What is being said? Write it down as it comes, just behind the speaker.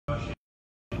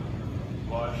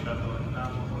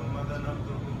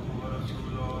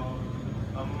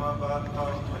Man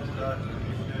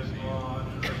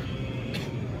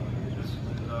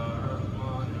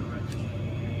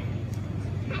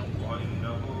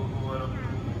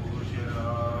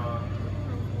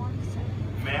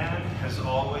has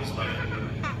always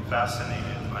been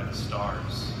fascinated by the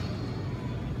stars.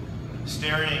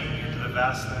 Staring into the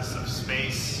vastness of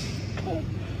space,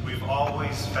 we've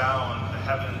always found the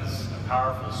heavens a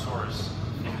powerful source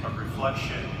of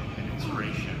reflection and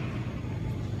inspiration.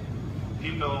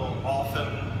 People often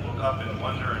look up in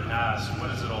wonder and ask,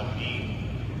 what does it all mean?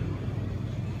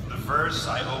 The verse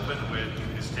I open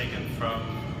with is taken from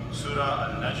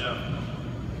Surah Al-Najm,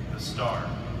 the star.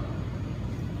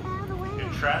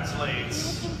 It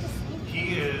translates,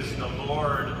 he is the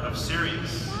Lord of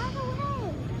Sirius.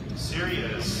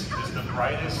 Sirius is the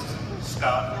brightest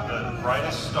star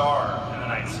in the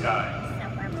night sky.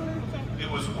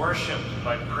 It was worshipped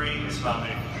by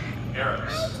pre-Islamic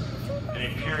Arabs in a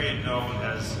period known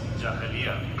as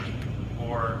Jahiliyyah,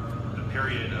 or the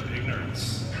period of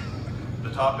ignorance.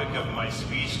 The topic of my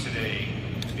speech today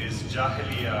is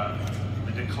Jahiliyyah,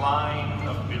 the decline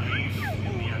of belief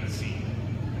in the unseen.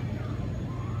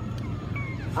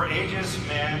 For ages,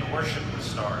 man worshipped the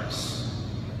stars.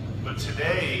 But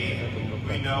today,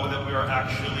 we know that we are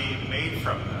actually made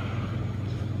from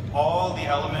them. All the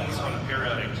elements on the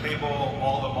periodic table,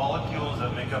 all the molecules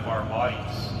that make up our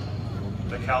bodies,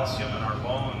 the calcium in our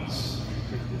bones,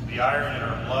 the iron in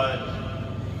our blood,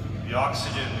 the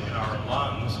oxygen in our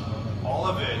lungs, all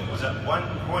of it was at one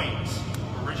point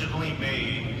originally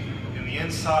made in the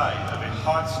inside of a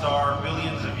hot star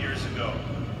billions of years ago.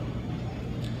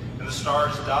 And the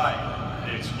stars died,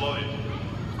 they exploded,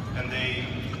 and they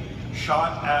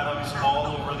shot atoms all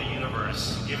over the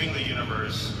universe, giving the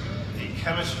universe the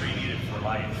chemistry needed for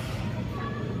life.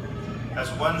 As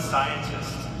one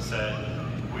scientist said,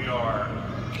 we are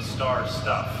star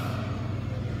stuff.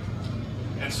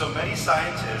 And so many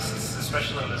scientists,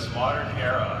 especially in this modern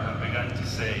era, have begun to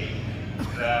say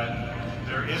that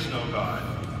there is no God,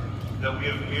 that we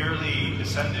have merely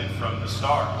descended from the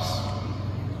stars.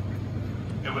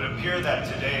 It would appear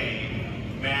that today,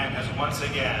 man has once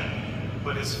again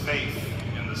put his faith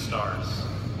in the stars.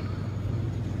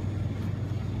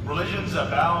 Religions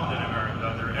abound in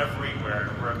America, they're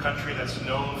everywhere. We're a country that's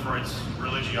known for its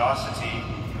religiosity,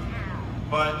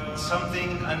 but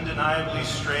something undeniably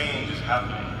strange is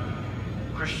happening.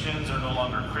 Christians are no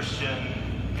longer Christian,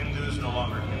 Hindus no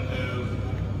longer Hindu,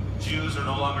 Jews are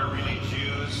no longer really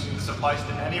Jews. This applies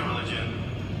to any religion.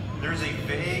 There's a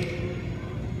vague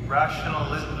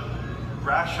rationalism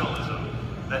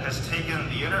that has taken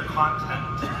the inner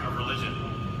content of religion,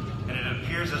 and it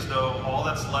appears as though all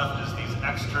that's left is these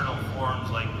external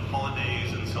forms like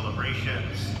holidays and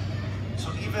celebrations.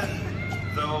 So even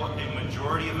though a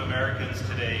majority of Americans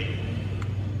today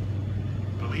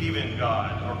believe in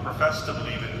God or profess to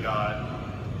believe in God,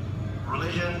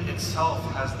 religion itself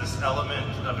has this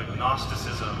element of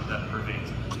agnosticism that pervades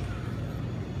it.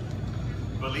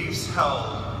 Beliefs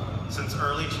held since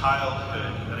early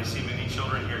childhood that I see many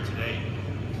children here today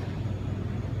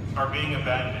are being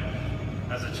abandoned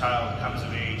as a child comes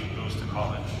of age and goes to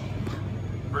college.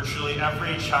 Virtually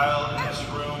every child in this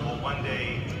room will one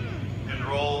day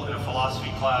enroll in a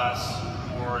philosophy class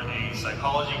or a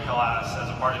psychology class as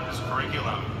a part of this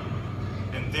curriculum.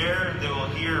 And there they will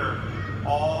hear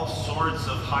all sorts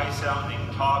of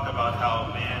high-sounding talk about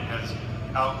how man has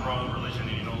outgrown religion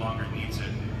and he no longer needs it.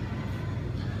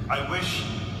 I wish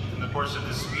in the course of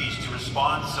this speech to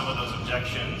respond to some of those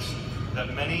objections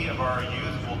that many of our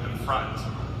youth will confront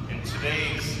in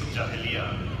today's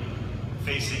Jahiliyyah,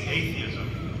 facing atheism,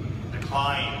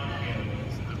 decline in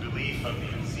the belief of the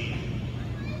unseen.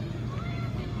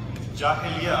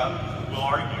 Jahiliyyah will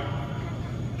argue.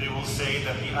 They will say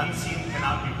that the unseen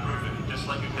cannot be proven, just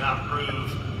like you cannot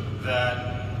prove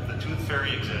that the tooth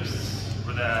fairy exists,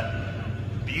 or that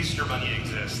the Easter bunny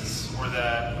exists, or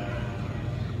that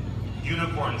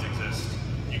unicorns exist.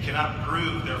 You cannot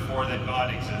prove, therefore, that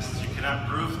God exists. You cannot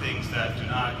prove things that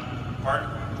aren't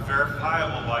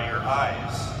verifiable by your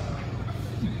eyes.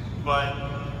 But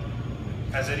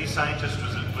as any scientist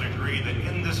would agree, that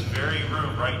in this very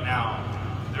room right now,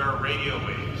 there are radio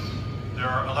waves, there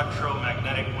are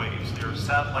electromagnetic waves, there are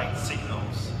satellite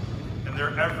signals, and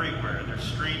they're everywhere, they're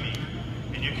streaming,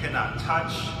 and you cannot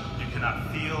touch, you cannot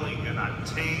feel, you cannot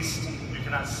taste, you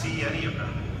cannot see any of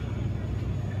them.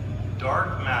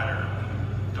 Dark matter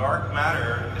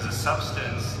is a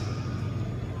substance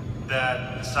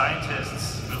that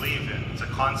scientists believe in. It's a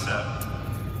concept,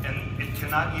 and it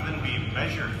cannot even be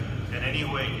measured in any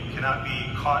way. It cannot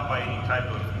be caught by any type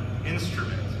of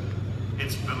instrument.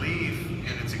 Its belief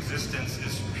in its existence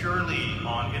is purely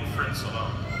on inference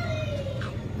alone.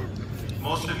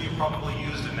 Most of you probably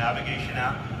used a navigation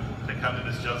app to come to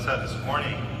this Jalsa this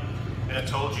morning, and it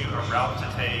told you a route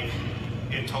to take,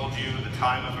 it told you the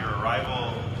time of your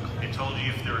arrival, it told you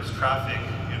if there was traffic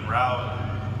en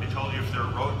route, it told you if there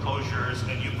were road closures,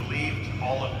 and you believed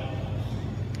all of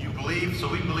it. You believed, so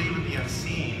we believe in the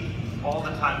unseen all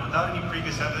the time. Without any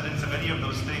previous evidence of any of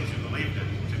those things, we believed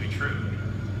it to be true.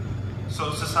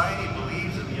 So society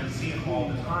believes in the unseen all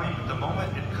the time, but the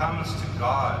moment it comes to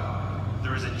God,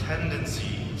 there is a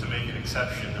tendency to make an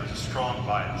exception. There's a strong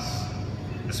bias,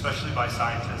 especially by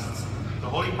scientists. The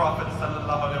Holy Prophet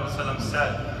ﷺ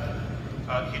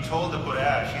said, he told the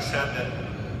Quraysh, he said that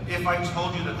if I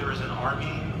told you that there is an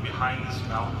army behind this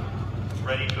mountain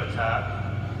ready to attack,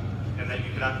 and that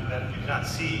you cannot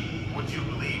see, would you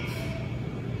believe?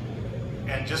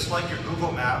 And just like your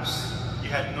Google Maps, you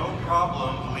had no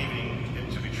problem believing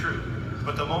it to be true.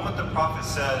 But the moment the Prophet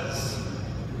says,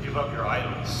 give up your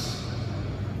idols,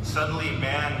 suddenly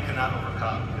man cannot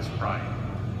overcome his pride.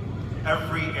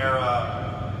 Every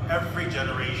era, every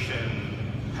generation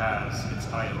has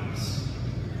its idols.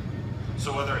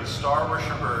 So whether a star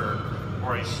worshiper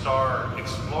or a star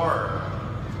explorer,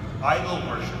 idol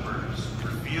worshippers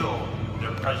reveal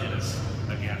their prejudice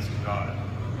against God.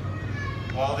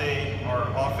 While they are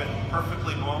often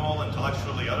perfectly normal,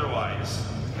 intellectually otherwise,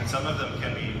 and some of them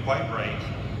can be quite bright,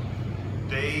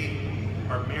 they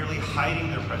are merely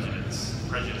hiding their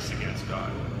prejudice against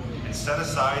God, and set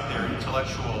aside their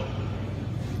intellectual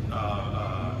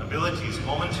abilities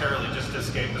momentarily just to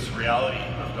escape this reality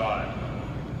of God.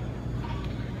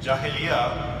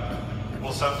 Jahiliyyah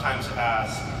will sometimes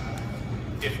ask,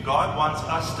 if God wants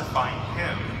us to find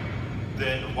Him,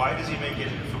 then why does He make it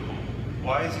difficult?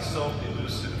 Why is He so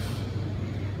elusive?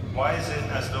 Why is it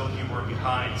as though He were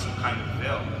behind some kind of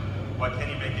veil? Why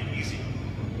can't He make it easy?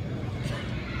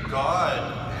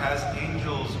 God has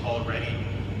angels already,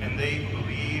 and they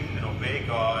believe and obey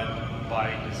God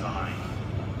by design.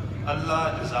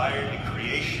 Allah desired a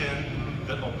creation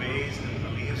that obeys and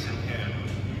believes in Him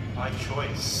by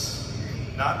choice,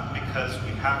 not because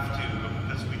we have to, but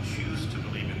because we choose to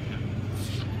believe in Him.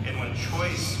 And when a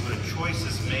choice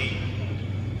is made,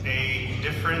 a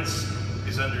difference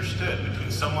is understood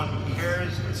between someone who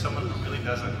cares and someone who really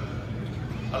doesn't.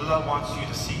 Allah wants you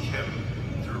to seek Him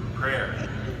through prayer,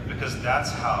 because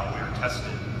that's how we are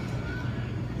tested.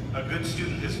 A good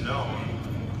student is known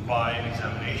by an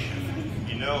examination.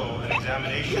 You know, an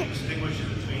examination distinguishes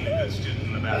between a good student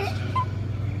and a bad student.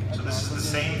 So this is the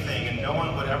same thing, and no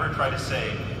one would ever try to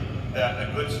say that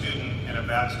a good student and a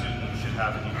bad student should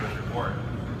have an equal reward.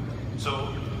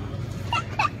 So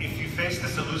if you face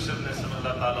this elusiveness of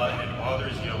Allah Ta'ala and it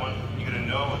bothers you, you're going to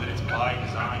know that it's by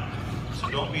design. So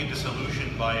don't be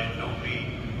disillusioned by it, don't be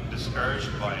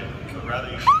discouraged by it, but rather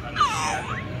you should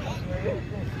understand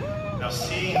it. Now,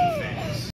 seeing things